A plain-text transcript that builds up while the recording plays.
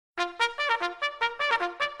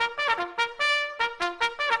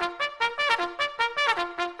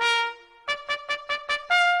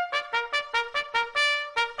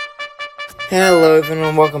Hello everyone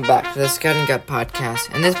and welcome back to the Scouting Guide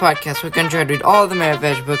podcast. In this podcast, we're going to try to read all of the merit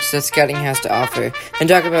badge books that Scouting has to offer and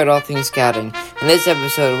talk about all things Scouting. In this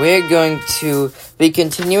episode, we're going to be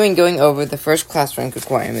continuing going over the first class rank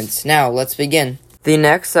requirements. Now, let's begin. The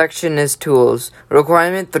next section is Tools.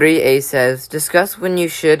 Requirement 3A says, discuss when you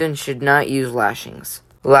should and should not use lashings.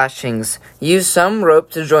 Lashings. Use some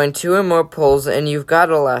rope to join two or more poles and you've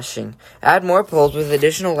got a lashing. Add more poles with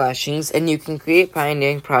additional lashings and you can create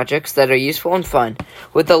pioneering projects that are useful and fun.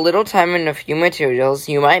 With a little time and a few materials,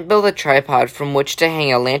 you might build a tripod from which to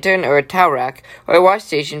hang a lantern or a towel rack or a wash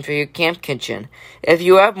station for your camp kitchen. If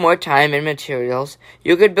you have more time and materials,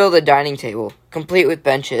 you could build a dining table, complete with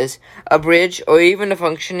benches, a bridge, or even a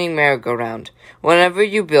functioning merry-go-round. Whenever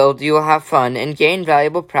you build, you will have fun and gain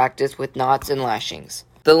valuable practice with knots and lashings.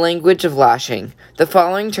 The language of lashing. The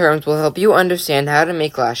following terms will help you understand how to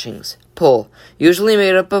make lashings. Pole. Usually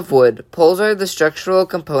made up of wood, poles are the structural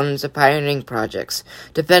components of pioneering projects.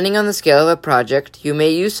 Depending on the scale of a project, you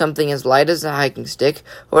may use something as light as a hiking stick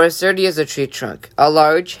or as sturdy as a tree trunk. A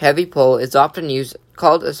large, heavy pole is often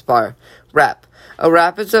called a spar. Wrap. A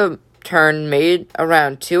wrap is a turn made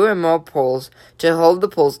around two or more poles to hold the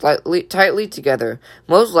poles tightly together.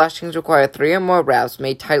 Most lashings require three or more wraps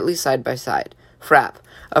made tightly side by side. Frap.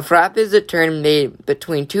 A frap is a turn made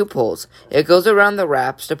between two poles. It goes around the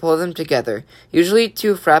wraps to pull them together. Usually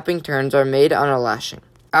two frapping turns are made on a lashing.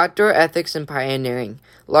 Outdoor ethics and pioneering.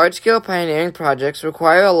 Large-scale pioneering projects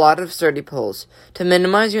require a lot of sturdy poles. To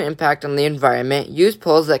minimize your impact on the environment, use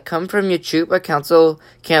poles that come from your troop or council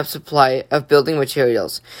camp supply of building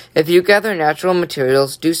materials. If you gather natural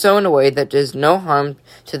materials, do so in a way that does no harm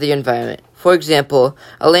to the environment. For example,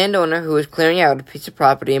 a landowner who is clearing out a piece of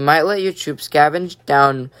property might let your troops scavenge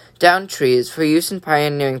down trees for use in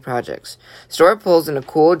pioneering projects. Store poles in a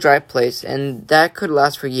cool, dry place, and that could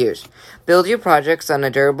last for years. Build your projects on a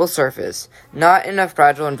durable surface, not in a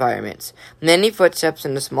fragile environment. Many footsteps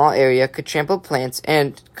in a small area could trample plants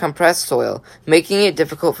and compress soil, making it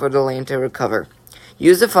difficult for the land to recover.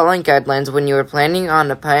 Use the following guidelines when you are planning on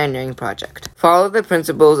a pioneering project. Follow the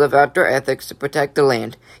principles of outdoor ethics to protect the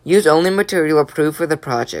land. Use only material approved for the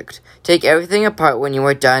project. Take everything apart when you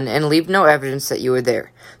are done and leave no evidence that you were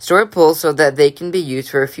there. Store poles so that they can be used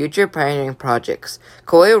for future pioneering projects.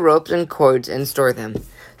 Coil ropes and cords and store them.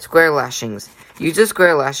 Square lashings. Use the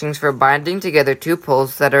square lashings for binding together two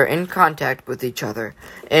poles that are in contact with each other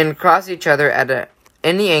and cross each other at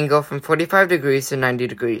any angle from 45 degrees to 90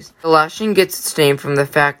 degrees. The lashing gets its name from the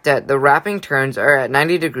fact that the wrapping turns are at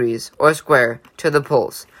 90 degrees, or square, to the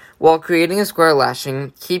poles. While creating a square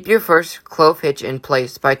lashing, keep your first clove hitch in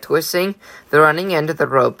place by twisting the running end of the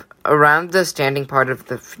rope around the standing part of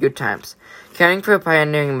the few times. Caring for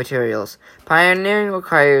pioneering materials. Pioneering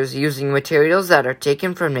requires using materials that are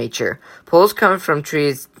taken from nature. Poles come from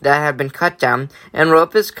trees that have been cut down, and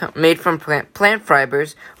rope is made from plant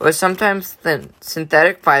fibers or sometimes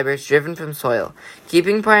synthetic fibers driven from soil.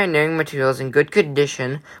 Keeping pioneering materials in good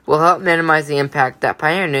condition will help minimize the impact that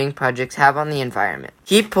pioneering projects have on the environment.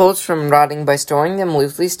 Keep poles from rotting by storing them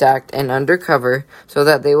loosely stacked and under cover so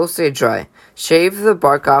that they will stay dry. Shave the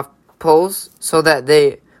bark off poles so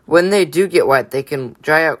that when they do get wet, they can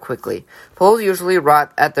dry out quickly. Poles usually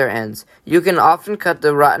rot at their ends. You can often cut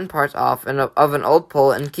the rotten parts off of an old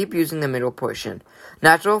pole and keep using the middle portion.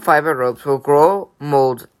 Natural fiber ropes will grow,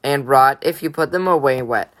 mold, and rot if you put them away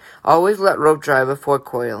wet. Always let rope dry before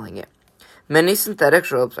coiling it. Many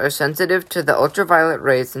synthetic ropes are sensitive to the ultraviolet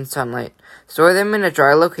rays and sunlight. Store them in a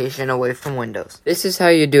dry location away from windows. This is how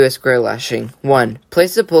you do a square lashing. 1.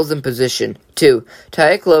 Place the poles in position. 2. Tie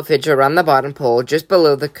a clove hitch around the bottom pole just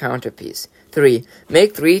below the counterpiece. 3.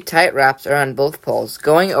 Make 3 tight wraps around both poles,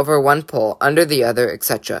 going over one pole, under the other,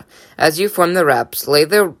 etc. As you form the wraps, lay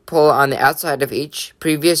the pole on the outside of each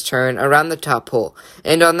previous turn around the top pole,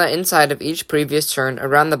 and on the inside of each previous turn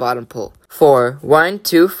around the bottom pole. 4. Wind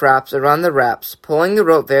 2 fraps around the wraps, pulling the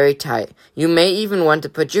rope very tight. You may even want to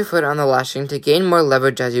put your foot on the lashing to gain more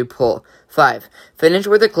leverage as you pull. 5. Finish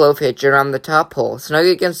with a clove hitch around the top pole, snug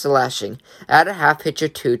against the lashing. Add a half hitch or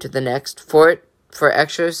two to the next for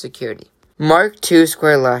extra security. Mark 2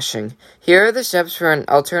 square lashing. Here are the steps for an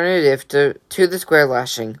alternative to the square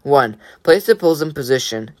lashing. 1. Place the poles in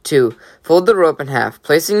position. 2. Fold the rope in half,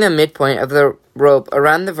 placing the midpoint of the rope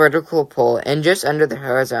around the vertical pole and just under the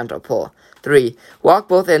horizontal pole. 3. Walk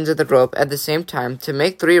both ends of the rope at the same time to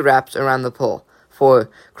make 3 wraps around the pole. 4.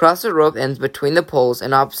 Cross the rope ends between the poles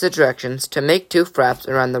in opposite directions to make 2 fraps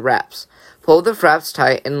around the wraps. Pull the fraps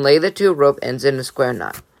tight and lay the 2 rope ends in a square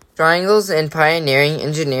knot. Triangles in pioneering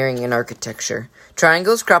engineering and architecture.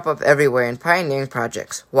 Triangles crop up everywhere in pioneering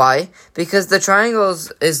projects. Why? Because the triangle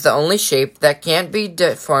is the only shape that can't be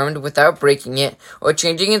deformed without breaking it or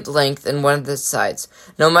changing its length in one of the sides.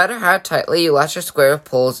 No matter how tightly you lash a square of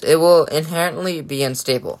poles, it will inherently be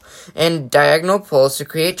unstable, and diagonal poles to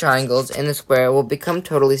create triangles in the square will become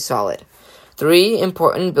totally solid. 3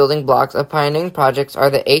 important building blocks of pioneering projects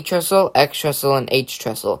are the A-trestle, X-trestle, and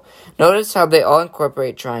H-trestle. Notice how they all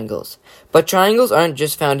incorporate triangles. But triangles aren't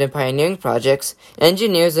just found in pioneering projects.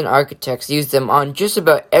 Engineers and architects use them on just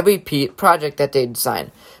about every project that they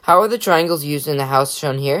design. How are the triangles used in the house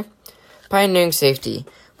shown here? Pioneering safety.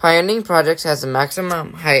 Pioneering projects has a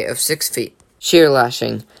maximum height of 6 feet. Shear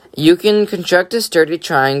lashing. You can construct a sturdy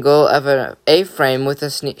triangle of an A-frame with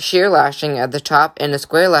a shear lashing at the top and a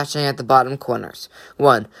square lashing at the bottom corners.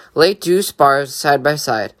 1. Lay 2 spars side by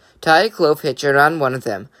side. Tie a clove hitch around one of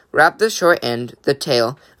them. Wrap the short end, the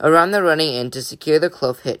tail, around the running end to secure the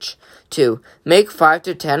clove hitch. 2. Make 5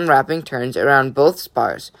 to 10 wrapping turns around both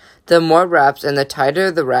spars. The more wraps and the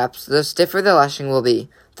tighter the wraps, the stiffer the lashing will be.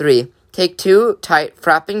 3. Take 2 tight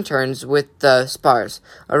wrapping turns with the spars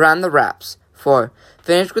around the wraps. 4.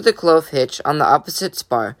 Finish with the clove hitch on the opposite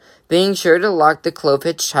spar, being sure to lock the clove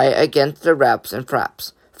hitch tight against the wraps and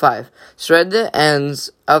fraps. 5. Thread the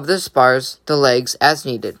ends of the spars, the legs, as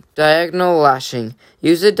needed. Diagonal lashing.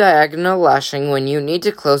 Use a diagonal lashing when you need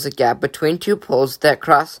to close a gap between 2 poles that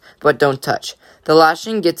cross but don't touch. The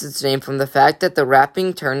lashing gets its name from the fact that the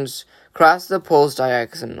wrapping turns cross the poles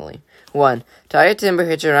diagonally. 1. Tie a timber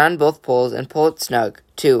hitch around both poles and pull it snug.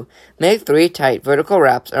 2. Make 3 tight vertical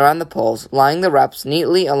wraps around the poles, lying the wraps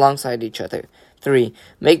neatly alongside each other. 3.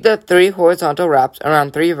 Make the 3 horizontal wraps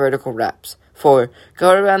around 3 vertical wraps. 4.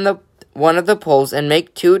 Go around one of the poles and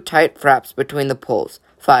make 2 tight wraps between the poles.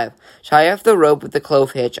 5. Tie off the rope with the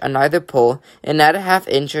clove hitch on either pole and add a 1/2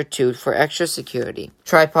 inch or 2 for extra security.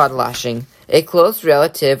 Tripod lashing. A close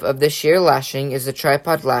relative of the shear lashing is the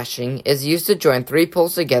tripod lashing is used to join 3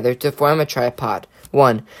 poles together to form a tripod.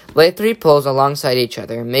 1. Lay 3 poles alongside each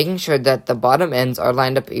other, making sure that the bottom ends are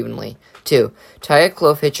lined up evenly. 2. Tie a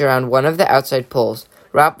clove hitch around one of the outside poles.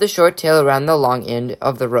 Wrap the short tail around the long end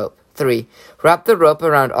of the rope. 3. Wrap the rope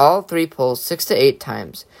around all 3 poles 6 to 8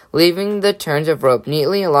 times, leaving the turns of rope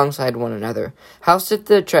neatly alongside one another. How stiff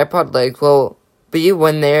the tripod legs will be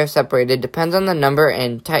when they are separated depends on the number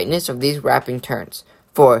and tightness of these wrapping turns.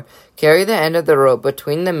 4. Carry the end of the rope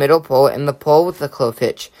between the middle pole and the pole with the clove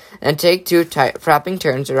hitch, and take 2 tight wrapping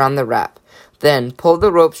turns around the wrap. Then, pull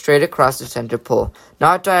the rope straight across the center pole,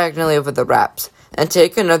 not diagonally over the wraps, and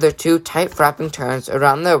take another 2 tight wrapping turns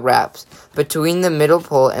around the wraps between the middle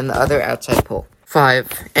pole and the other outside pole. 5.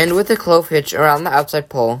 End with the clove hitch around the outside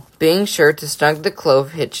pole, being sure to snug the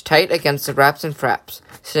clove hitch tight against the wraps and fraps.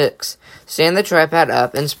 6. Stand the tripod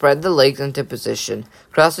up and spread the legs into position,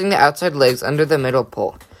 crossing the outside legs under the middle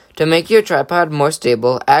pole. To make your tripod more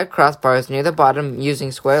stable, add crossbars near the bottom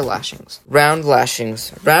using square lashings. Round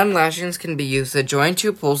lashings. Round lashings can be used to join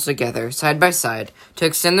 2 poles together, side by side, to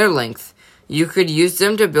extend their length. You could use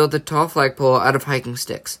them to build a tall flagpole out of hiking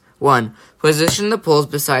sticks. 1. Position the poles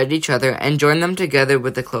beside each other and join them together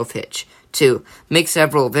with the clove hitch. 2. Make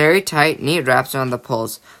several very tight, neat wraps around the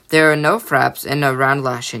poles. There are no fraps in a round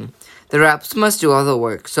lashing. The wraps must do all the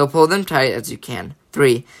work, so pull them tight as you can.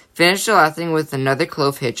 3. Finish the lashing with another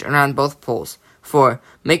clove hitch around both poles. 4.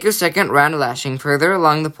 Make your second round lashing further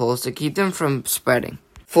along the poles to keep them from spreading.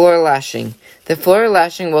 Floor lashing. The floor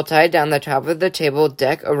lashing will tie down the top of the table,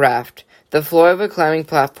 deck, or raft, the floor of a climbing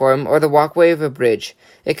platform, or the walkway of a bridge.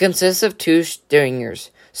 It consists of 2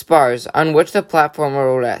 stringers, spars, on which the platform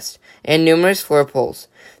will rest, and numerous floor poles.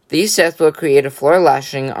 These steps will create a floor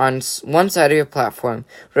lashing on one side of your platform.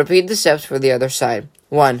 Repeat the steps for the other side.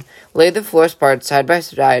 1. Lay the floor spars side by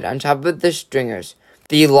side on top of the stringers,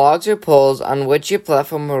 the logs or poles on which your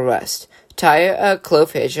platform will rest. Tie a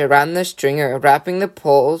clove hitch around the stringer, wrapping the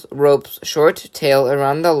pole's rope's short tail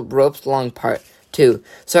around the rope's long part. 2.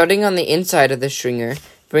 Starting on the inside of the stringer,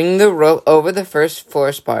 bring the rope over the first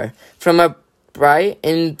floor spar. From a bight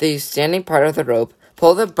in the standing part of the rope,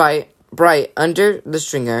 pull the bight under the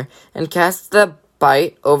stringer, and cast the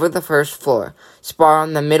bight over the first floor spar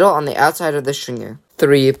on the middle on the outside of the stringer.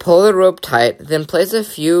 3. Pull the rope tight, then place a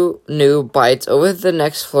few new bights over the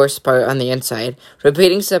next floor spar on the inside,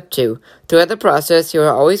 repeating step 2. Throughout the process, you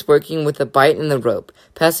are always working with a bight in the rope,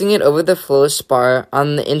 passing it over the floor spar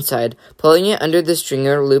on the inside, pulling it under the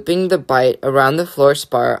stringer, looping the bight around the floor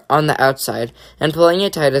spar on the outside, and pulling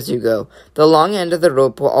it tight as you go. The long end of the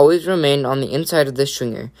rope will always remain on the inside of the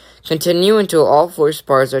stringer. Continue until all 4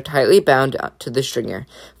 spars are tightly bound to the stringer.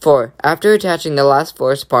 4. After attaching the last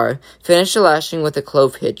 4 spar, finish the lashing with a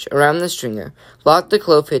clove hitch around the stringer. Lock the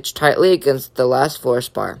clove hitch tightly against the last 4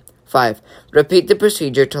 spar. 5. Repeat the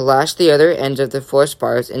procedure to lash the other ends of the 4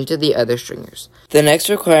 spars into the other stringers. The next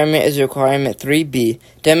requirement is requirement 3B.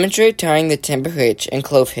 Demonstrate tying the timber hitch and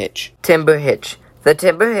clove hitch. Timber hitch. The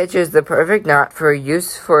timber hitch is the perfect knot for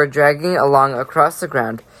use for dragging along across the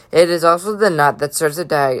ground. It is also the knot that starts a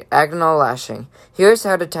diagonal lashing. Here's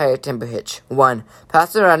how to tie a timber hitch. 1.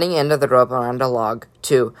 Pass the running end of the rope around a log.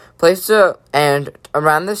 2. Place the end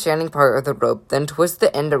around the standing part of the rope, then twist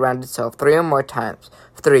the end around itself 3 or more times.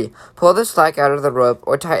 3. Pull the slack out of the rope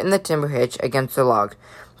or tighten the timber hitch against the log.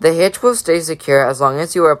 The hitch will stay secure as long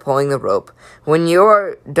as you are pulling the rope. When you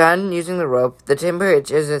are done using the rope, the timber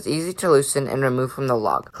hitch is as easy to loosen and remove from the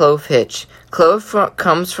log. Clove hitch. Clove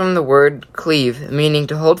comes from the word cleave, meaning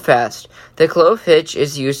to hold fast. The clove hitch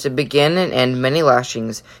is used to begin and end many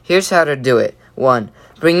lashings. Here's how to do it. 1.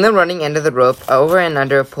 Bring the running end of the rope over and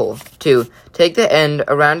under a pull. 2. Take the end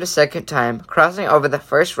around a second time, crossing over the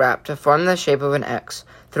first wrap to form the shape of an X.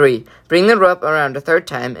 3. Bring the rope around a third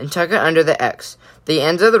time and tuck it under the X. The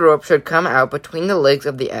ends of the rope should come out between the legs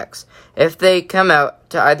of the X. If they come out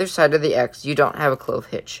to either side of the X, you don't have a clove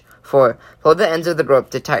hitch. 4. Pull the ends of the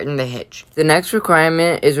rope to tighten the hitch. The next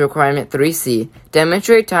requirement is requirement 3C.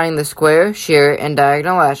 Demonstrate tying the square, shear, and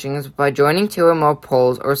diagonal lashings by joining 2 or more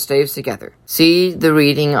poles or staves together. See the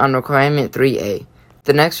reading on requirement 3A.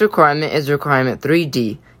 The next requirement is requirement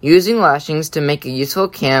 3D. Using lashings to make a useful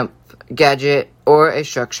camp, gadget, or a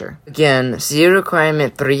structure. Again, see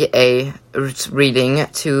requirement 3A reading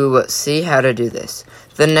to see how to do this.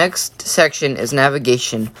 The next section is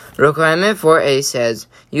navigation. Requirement 4A says,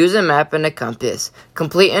 use a map and a compass.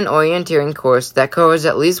 Complete an orienteering course that covers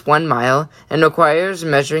at least 1 mile and requires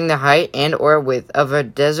measuring the height and or width of a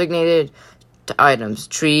designated items,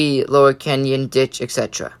 tree, lower canyon, ditch,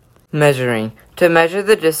 etc. Measuring. To measure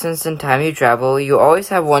the distance and time you travel, you always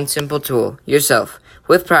have one simple tool, yourself.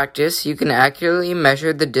 With practice, you can accurately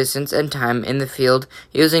measure the distance and time in the field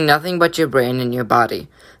using nothing but your brain and your body.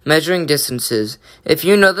 Measuring distances. If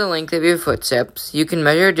you know the length of your footsteps, you can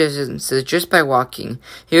measure distances just by walking.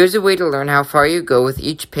 Here's a way to learn how far you go with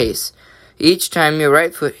each pace, each time your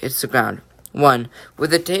right foot hits the ground. 1.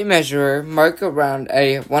 With a tape measurer, mark around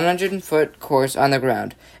a 100-foot course on the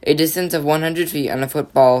ground. A distance of 100 feet on a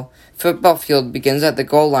football field begins at the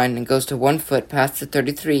goal line and goes to 1 foot past the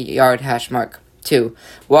 33-yard hash mark. 2.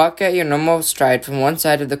 Walk at your normal stride from one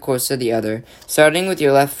side of the course to the other, starting with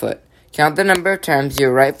your left foot. Count the number of times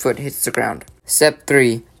your right foot hits the ground. Step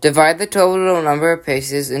 3. Divide the total number of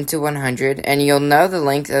paces into 100, and you'll know the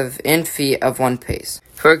length in feet of one pace.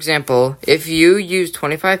 For example, if you use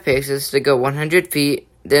 25 paces to go 100 feet,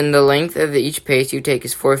 then the length of each pace you take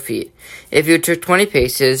is 4 feet. If you took 20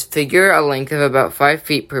 paces, figure a length of about 5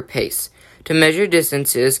 feet per pace. To measure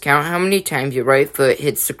distances, count how many times your right foot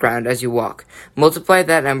hits the ground as you walk. Multiply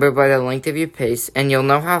that number by the length of your pace, and you'll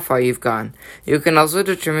know how far you've gone. You can also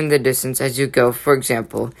determine the distance as you go. For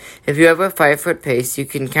example, if you have a 5-foot pace, you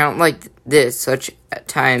can count like this such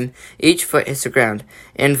time each foot hits the ground,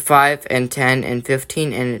 in 5 and 10 and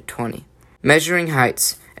 15 and 20. Measuring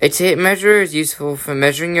heights. A tape measure is useful for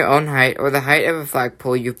measuring your own height or the height of a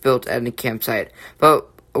flagpole you've built at a campsite. But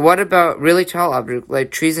what about really tall objects like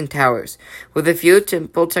trees and towers? With a few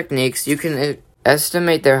simple techniques, you can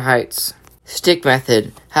estimate their heights. Stick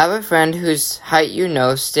method. Have a friend whose height you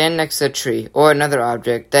know stand next to a tree or another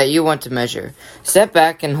object that you want to measure. Step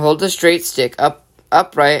back and hold a straight stick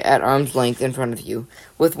upright at arm's length in front of you.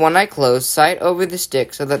 With one eye closed, sight over the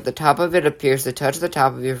stick so that the top of it appears to touch the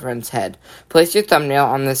top of your friend's head. Place your thumbnail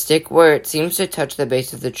on the stick where it seems to touch the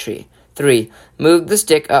base of the tree. 3. Move the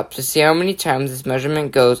stick up to see how many times this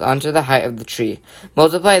measurement goes onto the height of the tree.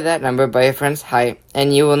 Multiply that number by your friend's height,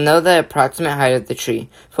 and you will know the approximate height of the tree.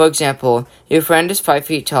 For example, your friend is 5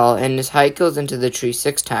 feet tall, and his height goes into the tree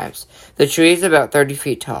 6 times. The tree is about 30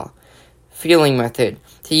 feet tall. Feeling method.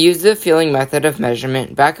 To use the feeling method of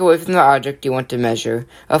measurement, back away from the object you want to measure,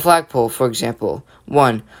 a flagpole, for example.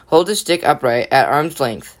 1. Hold the stick upright at arm's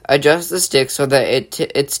length. Adjust the stick so that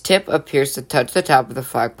its tip appears to touch the top of the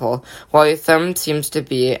flagpole, while your thumb seems to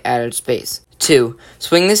be at its base. 2.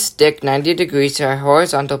 Swing the stick 90 degrees to a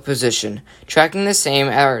horizontal position, tracking the same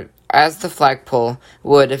as the flagpole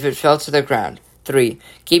would if it fell to the ground. 3.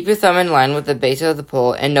 Keep your thumb in line with the base of the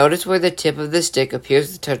pole and notice where the tip of the stick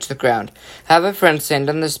appears to touch the ground. Have a friend stand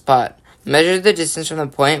on the spot. Measure the distance from the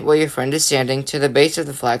point where your friend is standing to the base of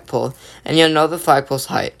the flagpole, and you'll know the flagpole's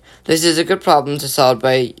height. This is a good problem to solve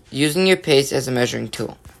by using your pace as a measuring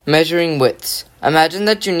tool. Measuring widths. Imagine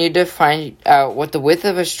that you need to find out what the width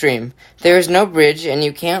of a stream. There is no bridge and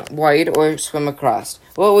you can't wade or swim across.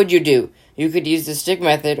 What would you do? You could use the stick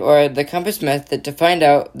method or the compass method to find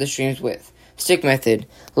out the stream's width. Stick method.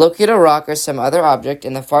 Locate a rock or some other object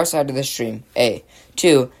in the far side of the stream. A.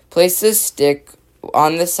 2. Place the stick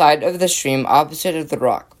on the side of the stream opposite of the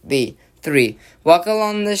rock. B. 3. Walk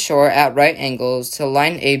along the shore at right angles to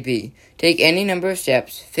line AB. Take any number of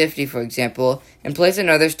steps, 50 for example, and place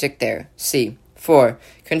another stick there. C. 4.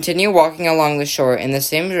 Continue walking along the shore in the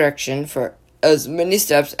same direction for as many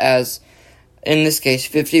steps as, in this case,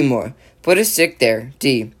 50 more. Put a stick there.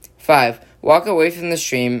 D. 5. Walk away from the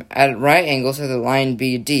stream at right angles to the line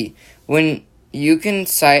BD. When you can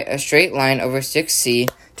sight a straight line over 6C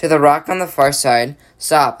to the rock on the far side,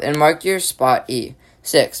 stop and mark your spot E.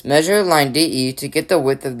 6. Measure line DE to get the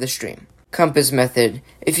width of the stream. Compass method.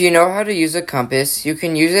 If you know how to use a compass, you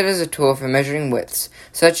can use it as a tool for measuring widths,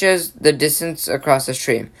 such as the distance across a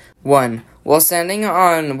stream. 1. While standing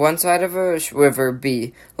on one side of a river,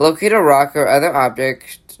 B. Locate a rock or other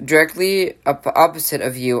object directly opposite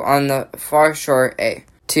of you on the far shore, A.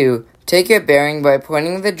 2. Take a bearing by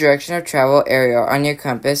pointing the direction of travel area on your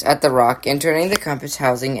compass at the rock and turning the compass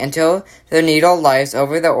housing until the needle lies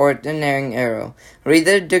over the ordinary arrow. Read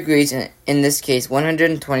the degrees, in this case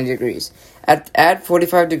 120 degrees. Add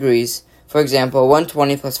 45 degrees. For example,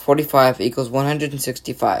 120 plus 45 equals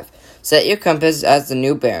 165. Set your compass as the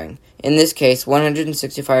new bearing, in this case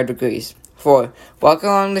 165 degrees. 4. Walk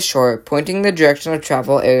along the shore, pointing the direction of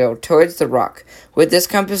travel arrow towards the rock. With this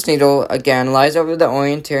compass needle, again, lies over the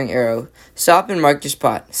orienteering arrow. Stop and mark your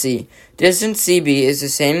spot. C. Distance CB is the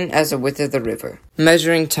same as the width of the river.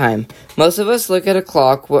 Measuring time. Most of us look at a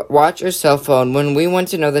clock, watch, or cell phone when we want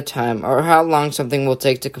to know the time or how long something will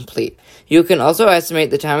take to complete. You can also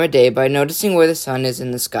estimate the time of day by noticing where the sun is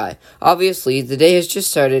in the sky. Obviously, the day has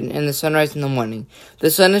just started and the sun rises in the morning.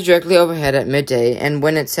 The sun is directly overhead at midday, and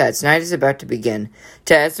when it sets, night is about to begin.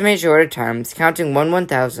 To estimate shorter times, counting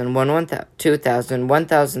 1000, 2000,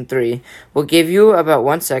 1003 will give you about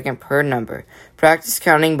 1 second per number. Practice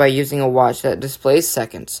counting by using a watch that displays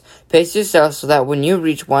seconds. Pace yourself so that when you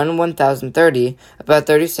reach 1030, about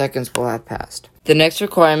 30 seconds will have passed. The next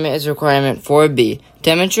requirement is requirement 4B.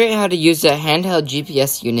 Demonstrate how to use a handheld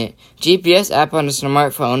GPS unit, GPS app on a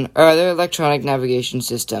smartphone, or other electronic navigation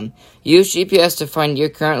system. Use GPS to find your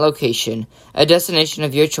current location, a destination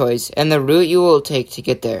of your choice, and the route you will take to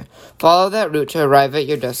get there. Follow that route to arrive at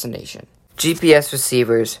your destination. GPS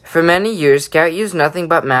receivers. For many years, Scout used nothing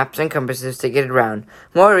but maps and compasses to get around.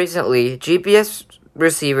 More recently, GPS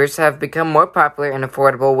receivers have become more popular and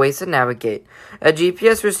affordable ways to navigate. A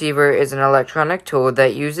GPS receiver is an electronic tool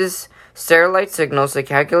that uses satellite signals to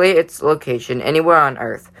calculate its location anywhere on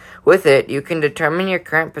Earth. With it, you can determine your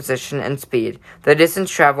current position and speed, the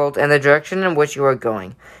distance traveled, and the direction in which you are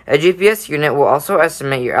going. A GPS unit will also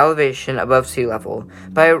estimate your elevation above sea level.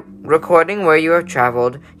 By recording where you have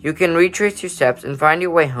traveled, you can retrace your steps and find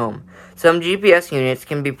your way home. Some GPS units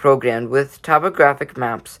can be programmed with topographic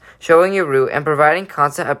maps showing your route and providing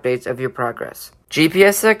constant updates of your progress.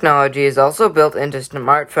 GPS technology is also built into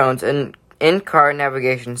smartphones and in-car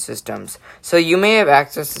navigation systems, so you may have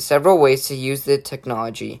access to several ways to use the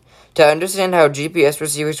technology. To understand how GPS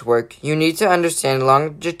receivers work, you need to understand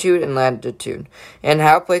longitude and latitude, and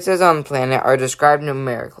how places on the planet are described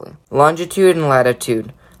numerically. Longitude and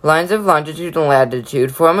latitude. Lines of longitude and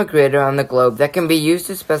latitude form a grid on the globe that can be used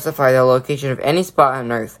to specify the location of any spot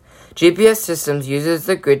on Earth. GPS systems uses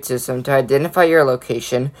the grid system to identify your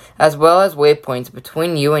location, as well as waypoints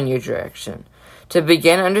between you and your direction. To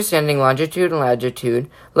begin understanding longitude and latitude,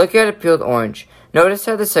 look at a peeled orange. Notice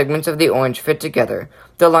how the segments of the orange fit together.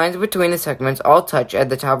 The lines between the segments all touch at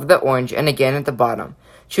the top of the orange and again at the bottom.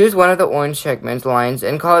 Choose one of the orange segment lines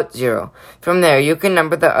and call it 0. From there, you can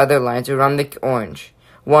number the other lines around the orange.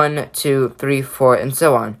 1, 2, 3, 4, and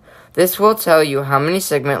so on. This will tell you how many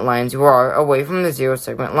segment lines you are away from the 0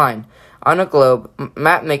 segment line. On a globe,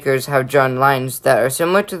 map makers have drawn lines that are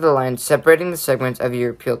similar to the lines separating the segments of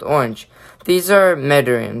your peeled orange. These are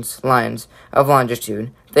meridians, lines of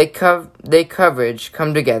longitude. They coverage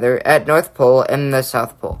come together at North Pole and the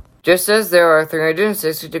South Pole. Just as there are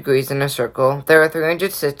 360 degrees in a circle, there are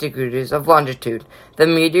 360 degrees of longitude. The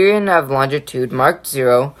meridian of longitude marked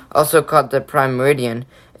 0, also called the prime meridian,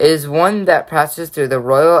 is one that passes through the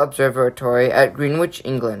Royal Observatory at Greenwich,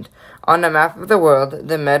 England. On a map of the world,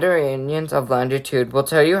 the meridians of longitude will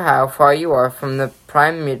tell you how far you are from the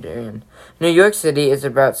prime meridian. New York City is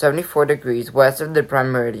about 74 degrees west of the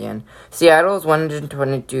prime meridian. Seattle is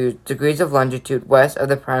 122 degrees of longitude west of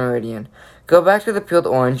the prime meridian. Go back to the peeled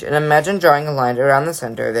orange and imagine drawing a line around the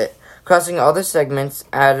center of it, crossing all the segments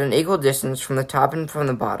at an equal distance from the top and from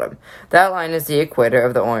the bottom. That line is the equator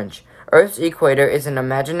of the orange. Earth's equator is an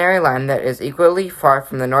imaginary line that is equally far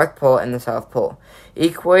from the North Pole and the South Pole.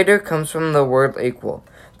 Equator comes from the word equal.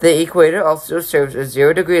 The equator also serves as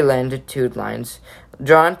 0-degree longitude lines,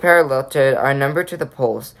 drawn parallel to our number to the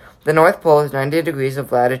poles. The North Pole is 90 degrees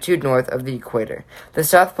of latitude north of the equator. The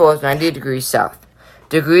South Pole is 90 degrees south.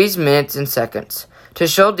 Degrees, minutes, and seconds. To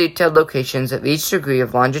show detailed locations of each degree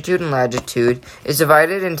of longitude and latitude is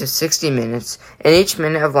divided into 60 minutes, and each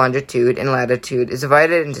minute of longitude and latitude is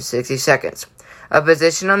divided into 60 seconds. A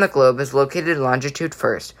position on the globe is located longitude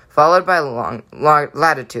first, followed by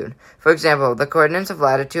latitude. For example, the coordinates of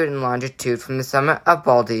latitude and longitude from the summit of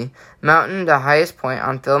Baldy Mountain, the highest point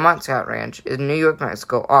on Philmont Scout Ranch in New York,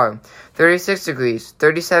 Mexico, are 36 degrees,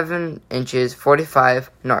 37 inches, 45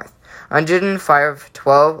 north, 105,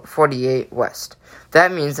 12, 48 west.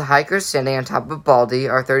 That means the hikers standing on top of Baldy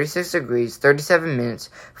are 36 degrees, 37 minutes,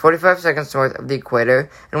 45 seconds north of the equator,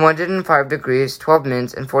 and 105 degrees, 12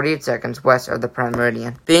 minutes, and 48 seconds west of the prime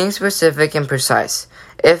meridian. Being specific and precise.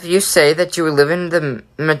 If you say that you live in the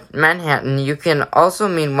Manhattan, you can also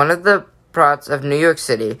mean one of the parts of New York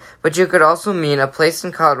City, but you could also mean a place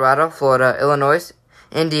in Colorado, Florida, Illinois,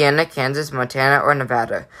 Indiana, Kansas, Montana, or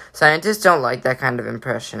Nevada. Scientists don't like that kind of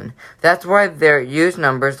impression. That's why they use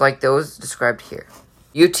numbers like those described here.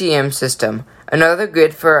 UTM system. Another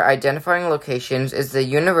grid for identifying locations is the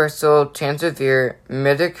Universal Transverse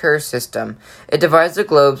Mercator system. It divides the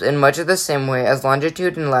globes in much of the same way as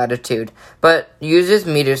longitude and latitude, but uses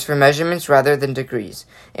meters for measurements rather than degrees,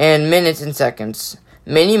 and minutes and seconds.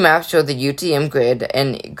 Many maps show the UTM grid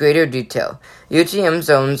in greater detail. UTM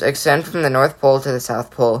zones extend from the North Pole to the South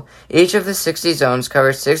Pole. Each of the 60 zones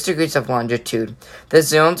covers 6 degrees of longitude. The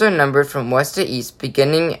zones are numbered from west to east,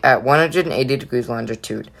 beginning at 180 degrees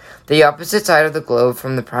longitude, the opposite side of the globe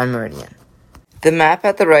from the prime meridian. The map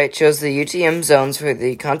at the right shows the UTM zones for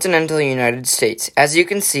the continental United States. As you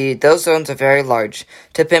can see, those zones are very large.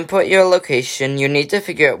 To pinpoint your location, you need to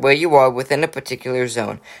figure out where you are within a particular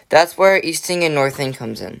zone. That's where easting and northing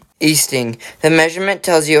comes in. Easting. The measurement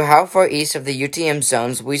tells you how far east of the UTM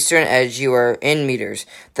zone's western edge you are in meters.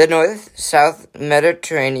 The north-south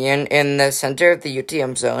Mediterranean in the center of the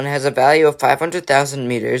UTM zone has a value of 500,000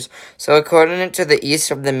 meters, so a coordinate to the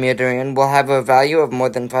east of the meridian will have a value of more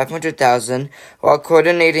than 500,000, while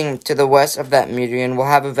coordinating to the west of that meridian will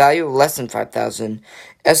have a value of less than 5,000.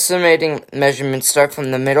 Estimating measurements start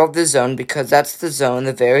from the middle of the zone because that's the zone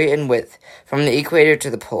that vary in width from the equator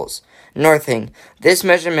to the poles. Northing. This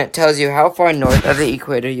measurement tells you how far north of the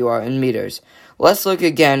equator you are in meters. Let's look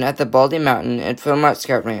again at the Baldy Mountain at Philmont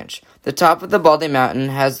Scout Ranch. The top of the Baldy Mountain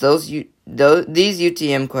has these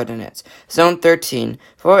UTM coordinates. Zone 13,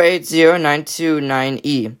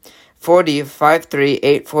 480,929E, 40,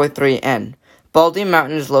 53843N. Baldy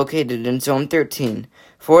Mountain is located in Zone 13.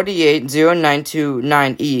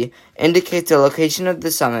 480,929E indicates the location of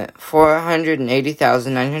the summit,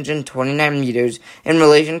 480,929 meters, in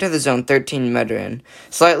relation to the Zone 13 meridian.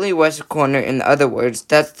 Slightly west corner, in other words,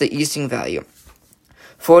 that's the easting value.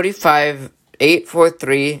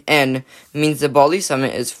 45,843N means the Baldy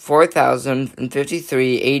summit is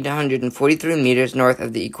 4,053,843 meters north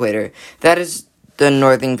of the equator. That is the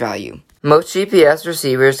northing value. Most GPS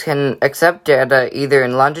receivers can accept data either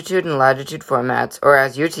in longitude and latitude formats or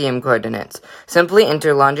as UTM coordinates. Simply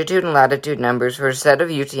enter longitude and latitude numbers for a set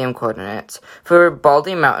of UTM coordinates. For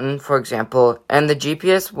Baldy Mountain, for example, and the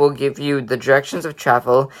GPS will give you the directions of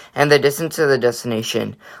travel and the distance to the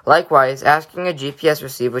destination. Likewise, asking a GPS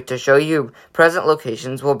receiver to show you present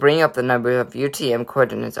locations will bring up the number of UTM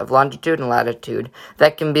coordinates of longitude and latitude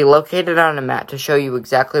that can be located on a map to show you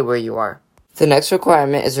exactly where you are. The next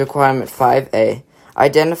requirement is requirement 5A.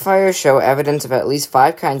 Identify or show evidence of at least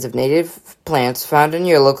 5 kinds of native plants found in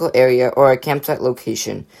your local area or a campsite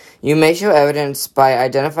location. You may show evidence by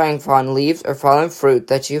identifying fallen leaves or fallen fruit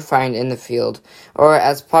that you find in the field, or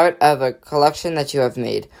as part of a collection that you have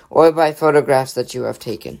made, or by photographs that you have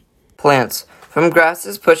taken. Plants. From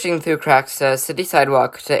grasses pushing through cracks to a city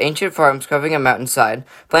sidewalk to ancient farms covering a mountainside,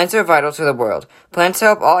 plants are vital to the world. Plants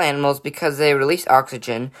help all animals because they release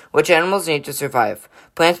oxygen, which animals need to survive.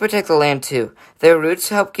 Plants protect the land too. Their roots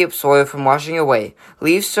help keep soil from washing away.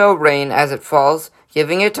 Leaves show rain as it falls,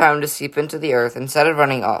 giving it time to seep into the earth instead of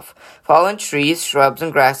running off. Fallen trees, shrubs,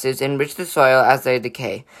 and grasses enrich the soil as they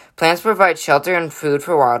decay. Plants provide shelter and food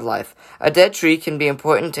for wildlife. A dead tree can be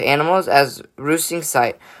important to animals as roosting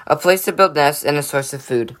site, a place to build nests, and a source of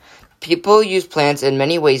food. People use plants in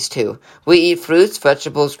many ways too. We eat fruits,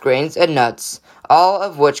 vegetables, grains, and nuts, all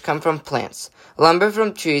of which come from plants. Lumber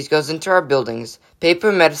from trees goes into our buildings.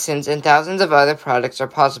 Paper, medicines, and thousands of other products are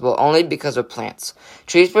possible only because of plants.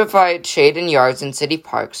 Trees provide shade in yards and city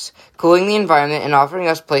parks, cooling the environment and offering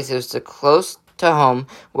us places close to home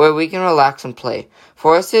where we can relax and play.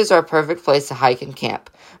 Forests are a perfect place to hike and camp.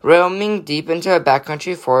 Roaming deep into a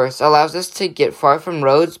backcountry forest allows us to get far from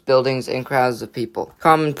roads, buildings, and crowds of people.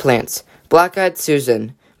 Common plants: black-eyed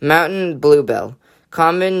Susan, mountain bluebell,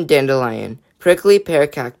 common dandelion, prickly pear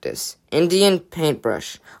cactus, Indian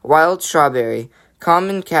paintbrush, wild strawberry,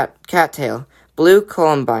 common cattail, blue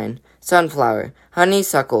columbine, sunflower,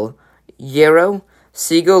 honeysuckle, yarrow,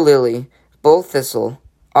 seagull lily, bull thistle,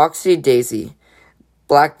 oxeye daisy,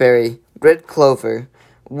 blackberry, red clover,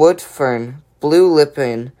 wood fern, blue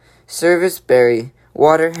lupin, serviceberry,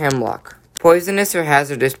 water hemlock. Poisonous or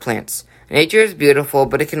hazardous plants. Nature is beautiful,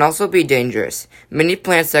 but it can also be dangerous. Many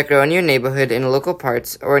plants that grow in your neighborhood, in local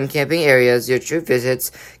parks, or in camping areas your trip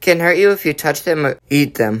visits can hurt you if you touch them or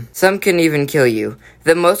eat them. Some can even kill you.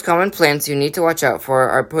 The most common plants you need to watch out for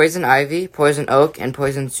are poison ivy, poison oak, and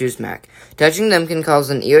poison sumac. Touching them can cause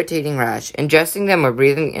an irritating rash. Ingesting them or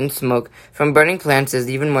breathing in smoke from burning plants is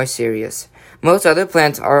even more serious. Most other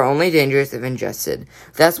plants are only dangerous if ingested.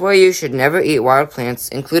 That's why you should never eat wild plants,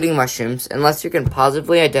 including mushrooms, unless you can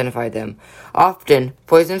positively identify them. Often,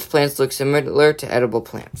 poisonous plants look similar to edible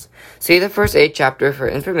plants. See the first aid chapter for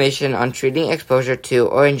information on treating exposure to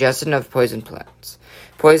or ingestion of poison plants.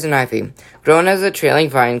 Poison ivy, grown as a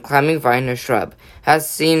trailing vine, climbing vine, or shrub, has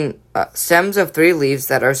stems of 3 leaves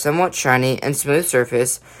that are somewhat shiny and smooth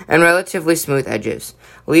surface and relatively smooth edges.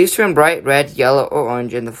 Leaves turn bright red, yellow, or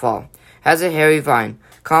orange in the fall. Has a hairy vine,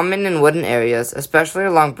 common in wooded areas, especially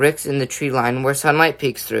along bricks in the tree line where sunlight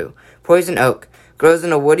peeks through. Poison oak, grows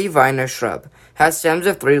in a woody vine or shrub, has stems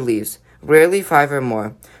of 3 leaves, rarely 5 or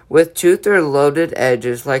more, with toothed or lobed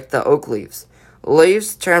edges like the oak leaves.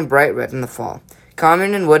 Leaves turn bright red in the fall.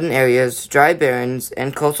 Common in wooded areas, dry barrens,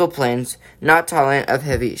 and coastal plains, not tolerant of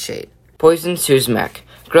heavy shade. Poison sumac,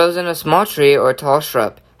 grows in a small tree or tall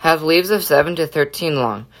shrub, has leaves of 7 to 13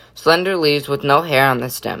 long, slender leaves with no hair on the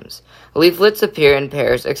stems. Leaflets appear in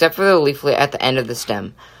pairs, except for the leaflet at the end of the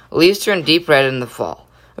stem. Leaves turn deep red in the fall.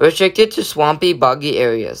 Restricted to swampy, boggy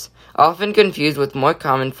areas, often confused with more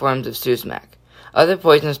common forms of sumac. Other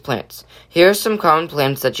poisonous plants. Here are some common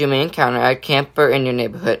plants that you may encounter at camp or in your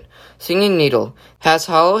neighborhood. Singing needle has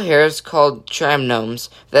hollow hairs called trichomes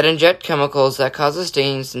that inject chemicals that cause a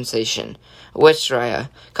stinging sensation. Wisteria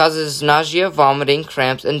causes nausea, vomiting,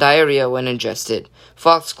 cramps, and diarrhea when ingested.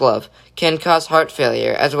 Foxglove can cause heart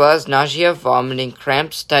failure, as well as nausea, vomiting,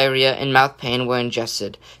 cramps, diarrhea, and mouth pain when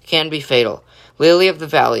ingested. Can be fatal. Lily of the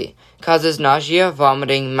valley causes nausea,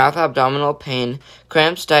 vomiting, abdominal pain,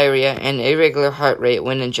 cramps, diarrhea, and irregular heart rate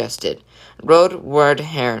when ingested. Road-word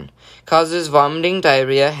heron causes vomiting,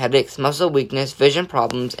 diarrhea, headaches, muscle weakness, vision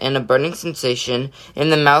problems, and a burning sensation in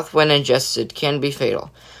the mouth when ingested. Can be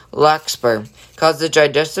fatal. Larkspur causes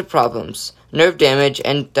digestive problems, nerve damage,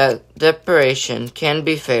 and depression. Can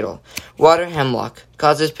be fatal. Water hemlock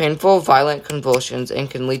causes painful, violent convulsions and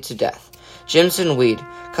can lead to death. Jimson weed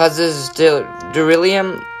causes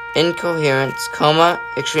delirium, incoherence, coma,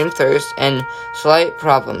 extreme thirst, and slight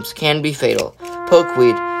problems. Can be fatal.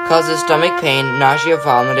 Pokeweed causes stomach pain, nausea,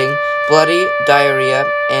 vomiting, bloody diarrhea,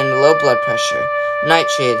 and low blood pressure.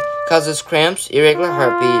 Nightshade causes cramps, irregular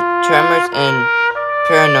heartbeat, tremors, and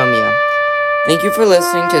paranoia. Thank you for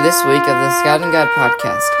listening to this week of the Scouting Guide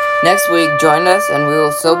podcast. Next week, join us and we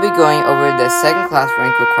will still be going over the second class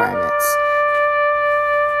rank requirements.